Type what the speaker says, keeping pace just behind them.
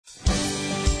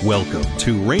Welcome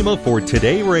to Rhema for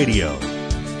Today Radio.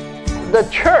 The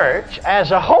church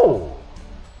as a whole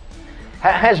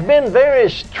has been very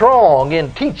strong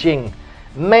in teaching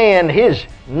man his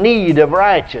need of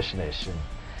righteousness, and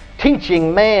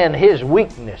teaching man his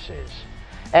weaknesses,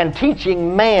 and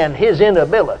teaching man his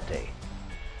inability,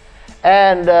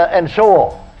 and so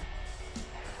on.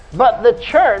 But the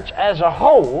church as a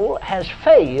whole has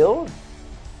failed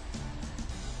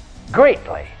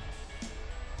greatly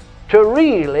to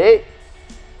really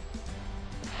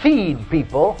feed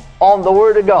people on the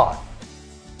Word of God.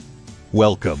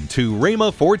 Welcome to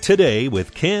Rhema for Today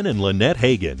with Ken and Lynette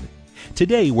Hagin.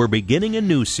 Today we're beginning a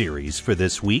new series for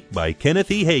this week by Kenneth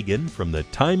E. Hagin from the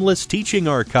Timeless Teaching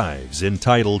Archives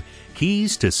entitled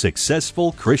Keys to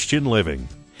Successful Christian Living.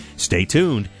 Stay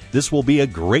tuned. This will be a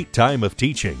great time of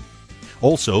teaching.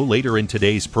 Also, later in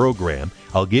today's program,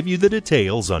 I'll give you the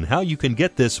details on how you can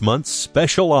get this month's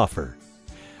special offer.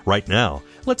 Right now,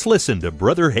 let's listen to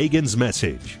Brother Hagin's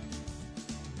message.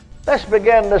 Let's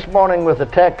begin this morning with a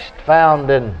text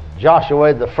found in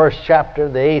Joshua, the first chapter,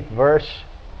 the 8th verse.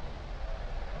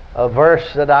 A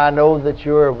verse that I know that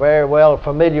you're very well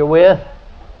familiar with.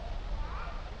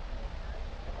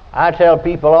 I tell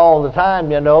people all the time,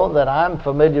 that I'm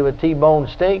familiar with T-bone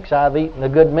steaks. I've eaten a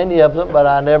good many of them, but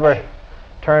I never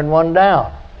turn one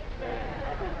down.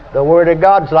 The Word of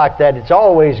God's like that. It's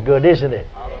always good, isn't it?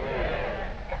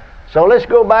 So let's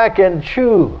go back and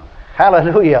chew,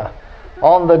 hallelujah,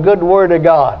 on the good Word of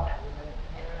God.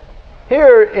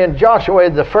 Here in Joshua,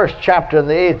 the first chapter,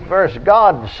 the 8th verse,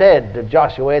 God said to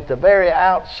Joshua at the very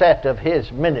outset of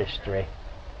his ministry,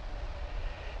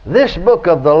 "This book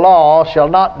of the law shall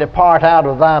not depart out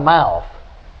of thy mouth."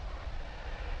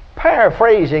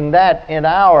 Paraphrasing that in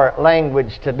our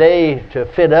language today to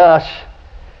fit us,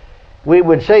 we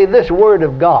would say this Word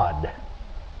of God,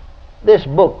 this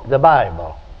book, the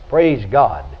Bible, praise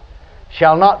God,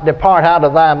 shall not depart out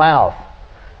of thy mouth,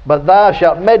 but thou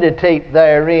shalt meditate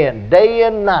therein day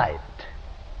and night,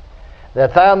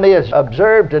 that thou mayest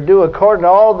observe to do according to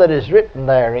all that is written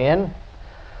therein.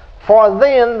 For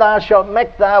then thou shalt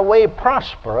make thy way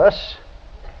prosperous,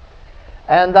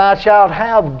 and thou shalt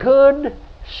have good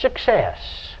success.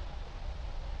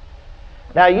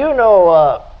 Now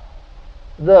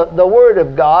the Word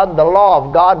of God, the law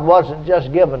of God, wasn't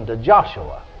just given to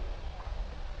Joshua.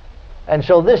 And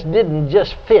so this didn't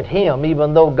just fit him,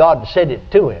 even though God said it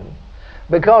to him,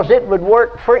 because it would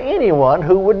work for anyone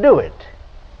who would do it.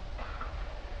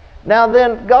 Now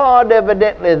then, God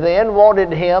evidently then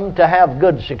wanted him to have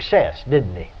good success,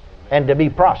 didn't he? And to be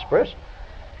prosperous,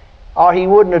 or he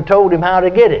wouldn't have told him how to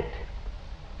get it.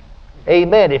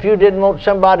 Amen. If you didn't want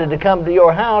somebody to come to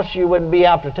your house, you wouldn't be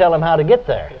out to tell them how to get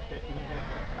there.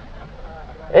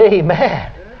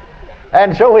 Amen.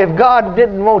 And so if God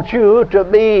didn't want you to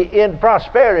be in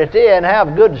prosperity and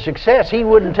have good success, he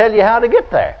wouldn't tell you how to get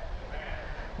there.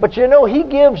 But he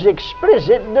gives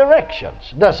explicit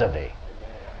directions, doesn't he?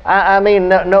 I mean,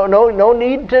 no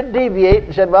need to deviate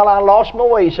and say, well, I lost my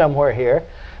way somewhere here,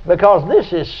 because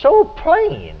this is so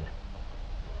plain.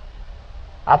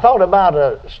 I thought about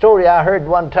a story I heard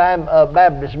one time, a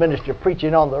Baptist minister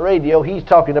preaching on the radio. He's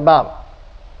talking about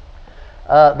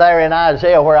there in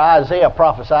Isaiah, where Isaiah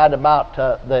prophesied about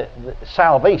the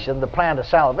salvation, the plan of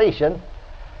salvation.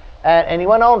 And he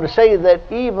went on to say that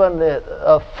even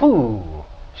a fool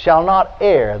shall not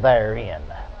err therein.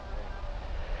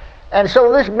 And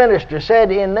so this minister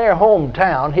said in their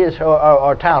hometown,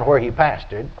 or town where he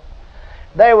pastored,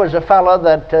 there was a fellow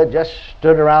that just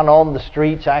stood around on the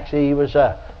streets. Actually, he was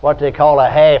what they call a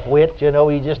half-wit.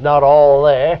 He's just not all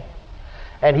there.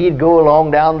 And he'd go along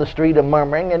down the street a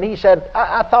murmuring. And he said,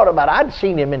 I thought about it. I'd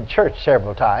seen him in church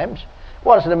several times.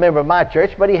 Wasn't a member of my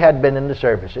church, but he had been in the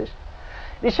services.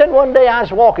 He said, one day I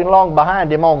was walking along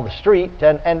behind him on the street,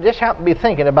 and just happened to be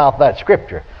thinking about that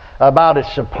scripture, about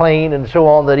it's so plain and so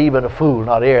on that even a fool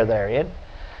not err therein.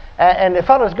 And the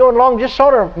fellow's going along just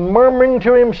sort of murmuring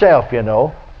to himself,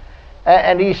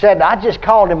 And he said, I just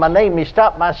called him my name. He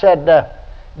stopped and I said,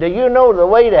 do you know the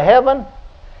way to heaven?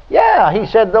 Yeah, he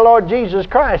said, the Lord Jesus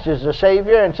Christ is the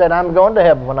Savior, and said, I'm going to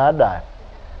heaven when I die.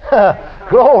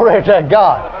 Glory to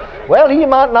God. Well, he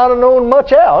might not have known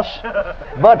much else,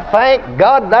 but thank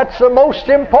God that's the most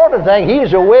important thing.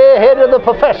 He's way ahead of the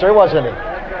professor, wasn't he?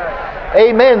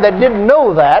 Amen. That didn't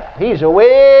know that. He's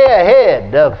way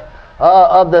ahead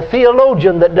of the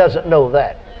theologian that doesn't know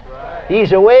that.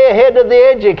 He's way ahead of the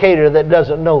educator that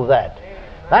doesn't know that.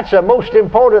 That's the most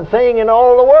important thing in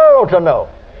all the world to know.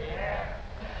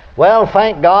 Well,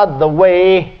 thank God, the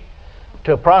way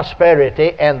to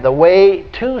prosperity and the way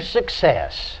to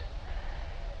success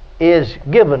is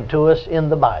given to us in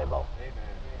the Bible.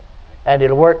 And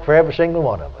it'll work for every single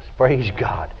one of us. Praise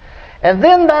God. And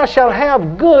then thou shalt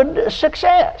have good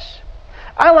success.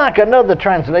 I like another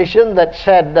translation that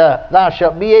said, thou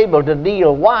shalt be able to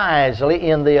deal wisely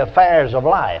in the affairs of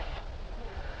life.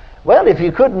 Well, if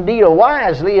you couldn't deal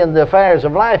wisely in the affairs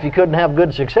of life, you couldn't have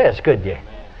good success, could you?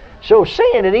 So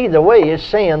saying it either way is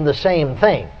saying the same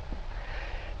thing.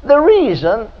 The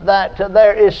reason that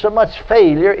there is so much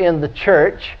failure in the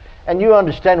church, and you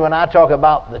understand when I talk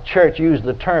about the church, use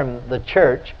the term the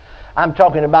church, I'm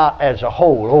talking about as a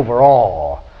whole,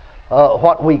 overall,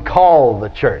 what we call the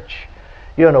church.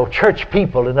 You know, church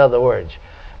people, in other words.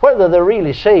 Whether they're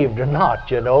really saved or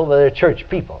not, you know, they're church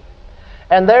people.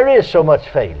 And there is so much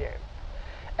failure.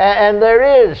 And there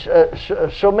is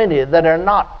so many that are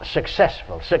not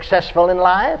successful. Successful in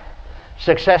life,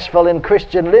 successful in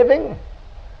Christian living.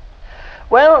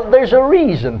 Well, there's a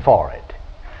reason for it.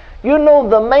 You know,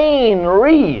 the main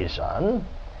reason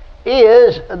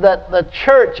is that the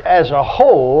church as a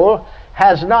whole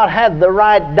has not had the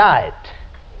right diet.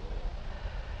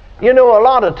 You know, a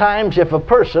lot of times if a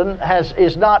person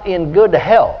is not in good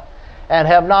health and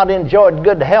have not enjoyed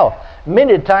good health,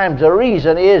 many times the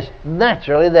reason is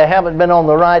naturally they haven't been on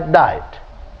the right diet.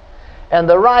 And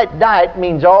the right diet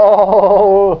means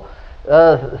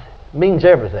means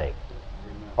everything.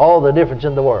 All the difference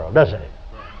in the world, doesn't it?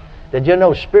 Did you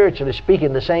know, spiritually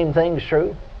speaking, the same thing's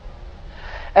true?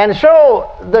 And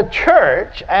so the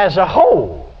church as a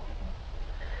whole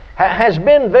has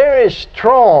been very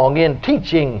strong in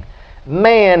teaching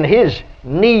man his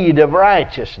need of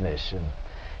righteousness, and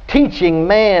teaching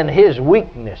man his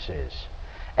weaknesses,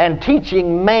 and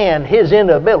teaching man his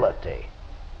inability,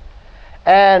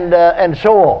 and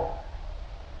so on.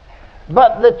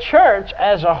 But the church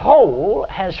as a whole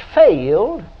has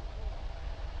failed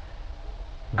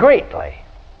greatly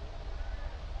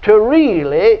to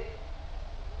really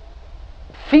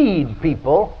feed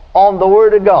people on the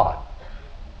Word of God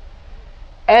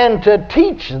and to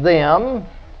teach them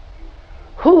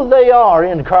who they are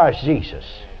in Christ Jesus,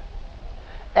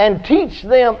 and teach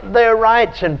them their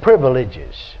rights and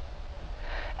privileges,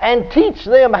 and teach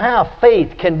them how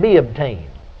faith can be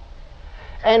obtained,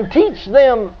 and teach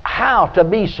them how to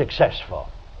be successful.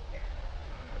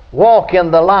 Walk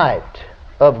in the light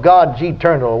of God's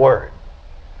eternal Word.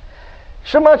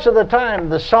 So much of the time,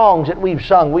 the songs that we've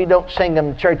sung, we don't sing them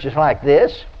in churches like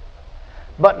this,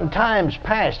 but in times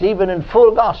past, even in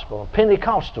full gospel,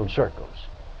 Pentecostal circles,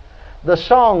 the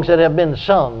songs that have been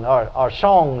sung are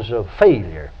songs of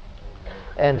failure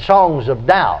and songs of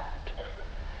doubt.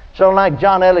 So like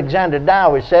John Alexander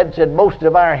Dowie said most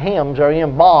of our hymns are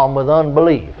embalmed with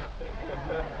unbelief.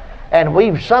 And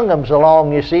we've sung them so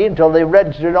long, you see, until they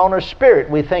registered on our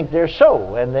spirit. We think they're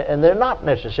so, and they're not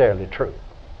necessarily true.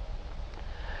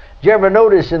 Did you ever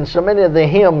notice in so many of the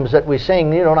hymns that we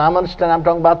sing, you know, and I'm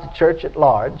talking about the church at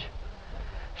large,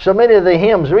 so many of the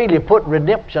hymns really put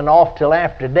redemption off till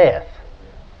after death.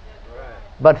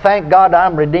 But thank God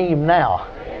I'm redeemed now.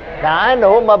 Now I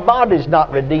know my body's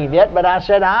not redeemed yet, but I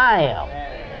said I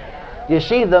am. You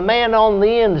see, the man on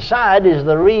the inside is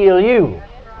the real you.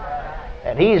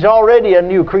 And he's already a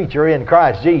new creature in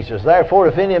Christ Jesus. Therefore,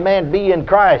 if any man be in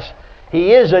Christ,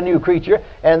 he is a new creature.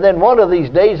 And then one of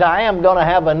these days I am going to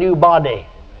have a new body.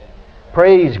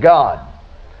 Praise God.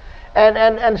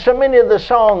 And so many of the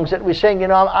songs that we sing, you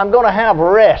know, I'm going to have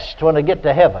rest when I get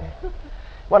to heaven.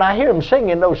 When I hear them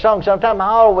singing those songs, sometimes I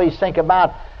always think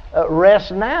about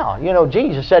rest now. You know,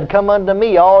 Jesus said, "Come unto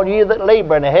me, all you that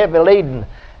labor and are heavy laden,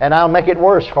 and I'll make it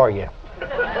worse for you."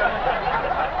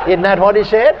 Isn't that what He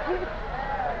said?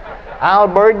 I'll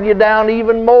burden you down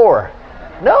even more.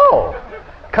 No.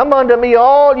 Come unto me,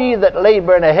 all ye that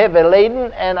labor and are heavy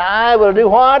laden, and I will do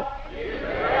what?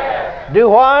 Do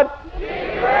what?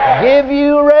 Give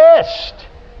you rest.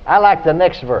 I like the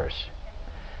next verse.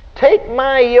 Take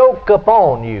my yoke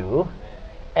upon you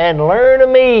and learn of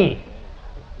me,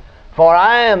 for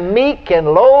I am meek and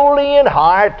lowly in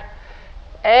heart,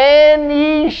 and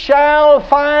ye shall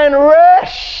find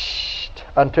rest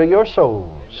unto your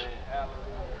souls.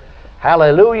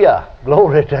 Hallelujah.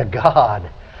 Glory to God.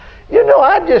 You know,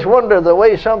 I just wonder the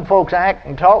way some folks act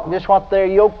and talk, just what they're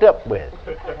yoked up with.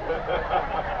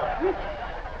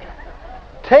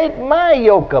 Take my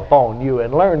yoke upon you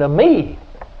and learn of me,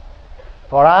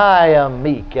 for I am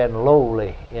meek and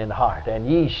lowly in heart, and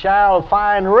ye shall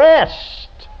find rest.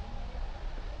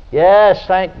 Yes,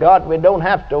 thank God we don't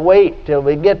have to wait till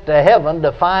we get to heaven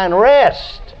to find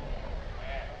rest.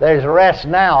 There's rest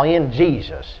now in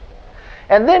Jesus.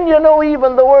 And then, you know,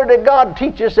 even the Word of God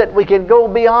teaches that we can go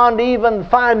beyond even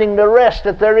finding the rest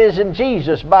that there is in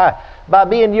Jesus by by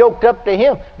being yoked up to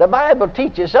Him. The Bible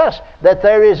teaches us that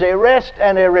there is a rest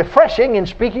and a refreshing in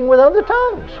speaking with other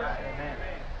tongues.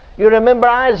 You remember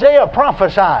Isaiah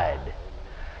prophesied,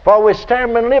 "For with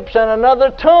stammering lips and another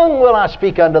tongue will I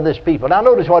speak unto this people." Now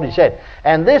notice what he said.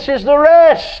 "And this is the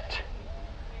rest,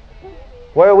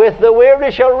 wherewith the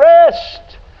weary shall rest.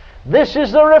 This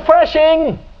is the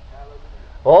refreshing."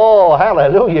 Oh,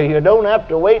 hallelujah. You don't have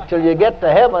to wait till you get to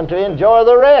heaven to enjoy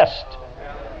the rest.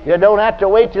 You don't have to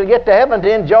wait till you get to heaven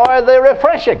to enjoy the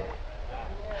refreshing.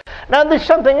 Now, there's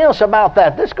something else about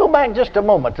that. Let's go back just a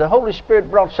moment. The Holy Spirit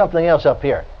brought something else up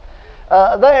here.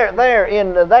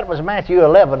 That was Matthew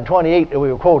 11:28 that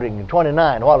we were quoting, and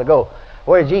 29 a while ago,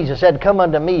 where Jesus said, "Come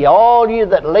unto me, all you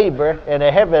that labor and are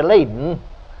heavy laden,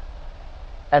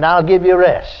 and I'll give you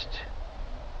rest."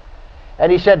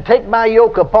 And He said, "Take my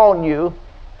yoke upon you,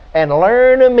 and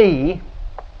learn of me,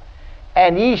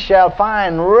 and ye shall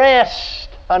find rest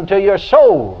unto your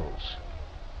souls."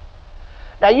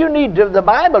 Now you need to, the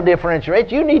Bible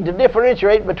differentiates, you need to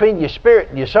differentiate between your spirit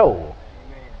and your soul.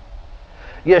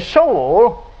 Your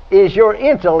soul is your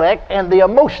intellect and the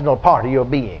emotional part of your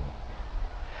being.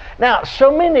 Now,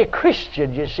 so many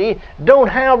Christians, you see, don't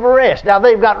have rest. Now,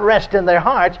 they've got rest in their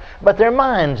hearts, but their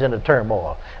mind's in a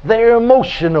turmoil. Their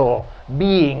emotional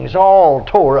beings all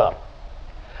tore up.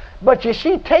 But you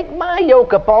see, take my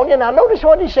yoke upon you. Now, notice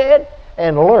what He said,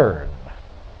 and learn.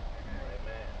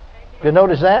 You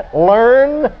notice that?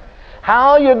 Learn.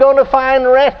 How you're going to find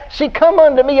rest. See, come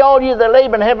unto me, all you that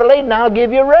labor and heavy laden, I'll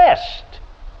give you rest.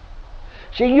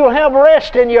 See, you'll have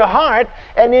rest in your heart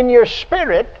and in your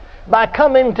spirit by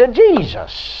coming to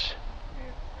Jesus.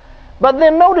 But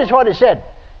then notice what He said.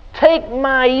 Take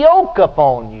my yoke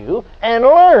upon you and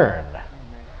learn.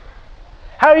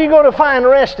 How are you going to find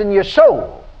rest in your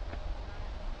soul?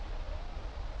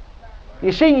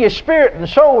 You see, your spirit and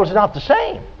soul is not the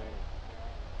same.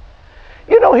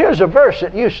 You know, here's a verse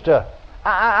that used to,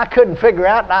 I couldn't figure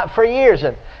out for years.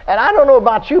 And I don't know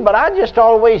about you, but I just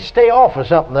always stay off of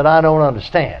something that I don't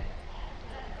understand.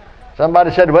 Somebody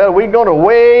said, "Well, we're going to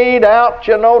wade out,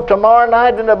 tomorrow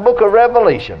night in the book of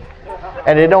Revelation."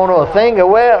 And they don't know a thing a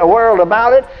world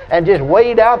about it, and just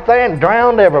wade out there and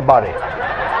drown everybody.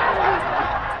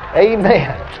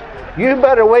 Amen. You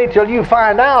better wait till you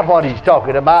find out what he's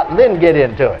talking about and then get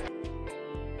into it.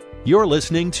 You're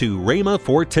listening to Rhema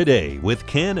for Today with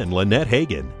Ken and Lynette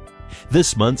Hagin.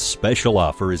 This month's special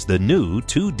offer is the new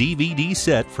 2-DVD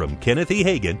set from Kenneth E.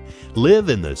 Hagin, Live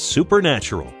in the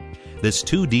Supernatural. This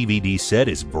 2-DVD set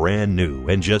is brand new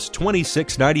and just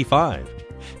 $26.95.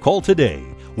 Call today,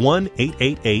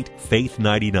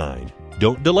 1-888-FAITH-99.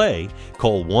 Don't delay.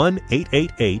 Call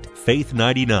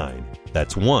 1-888-FAITH-99.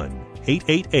 That's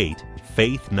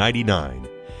 1-888-FAITH-99.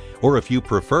 Or if you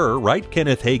prefer, write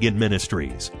Kenneth Hagin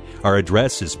Ministries. Our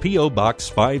address is P.O. Box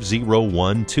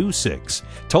 50126,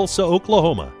 Tulsa,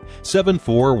 Oklahoma,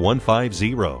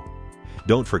 74150.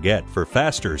 Don't forget, for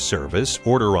faster service,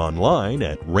 order online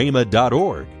at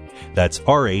rhema.org. That's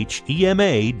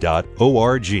rhema.org.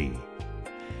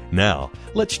 Now,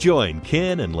 let's join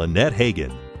Ken and Lynette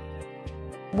Hagin.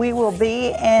 We will be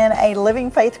in a Living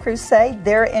Faith Crusade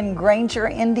there in Granger,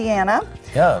 Indiana.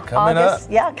 Yeah, coming up.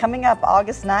 Yeah, coming up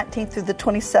August 19th through the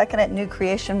 22nd at New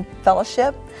Creation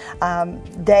Fellowship.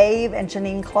 Dave and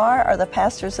Janine Clark are the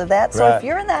pastors of that. So if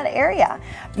you're in that area,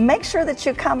 make sure that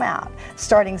you come out.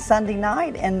 Starting Sunday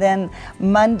night, and then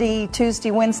Monday,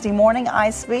 Tuesday, Wednesday morning, I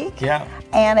speak. Yeah.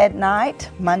 And at night,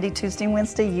 Monday, Tuesday,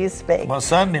 Wednesday, you speak. Well,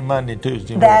 Sunday, Monday,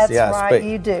 Tuesday, That's Wednesday, I right,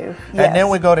 speak. you do. Yes. And then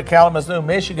we go to Kalamazoo,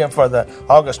 Michigan for the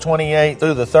August 28th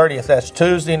through the 30th. That's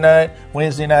Tuesday night,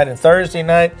 Wednesday night, and Thursday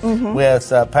night with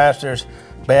Pastors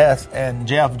Beth and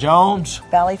Jeff Jones.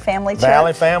 Valley Family Church.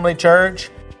 Valley Family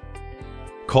Church.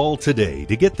 Call today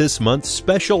to get this month's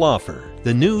special offer,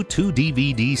 the new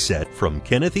 2-DVD set from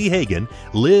Kenneth E. Hagin,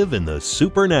 Live in the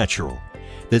Supernatural.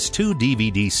 This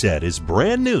 2-DVD set is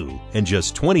brand new and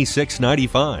just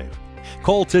 $26.95.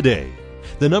 Call today.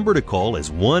 The number to call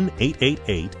is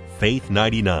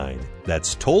 1-888-FAITH-99.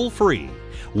 That's toll free,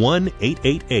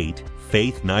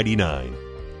 1-888-FAITH-99.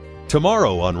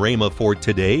 Tomorrow on Rhema for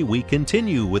Today, we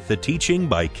continue with the teaching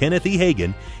by Kenneth E.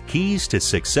 Hagin, Keys to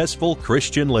Successful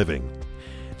Christian Living.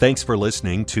 Thanks for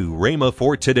listening to Rhema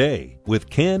for Today with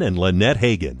Ken and Lynette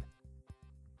Hagin.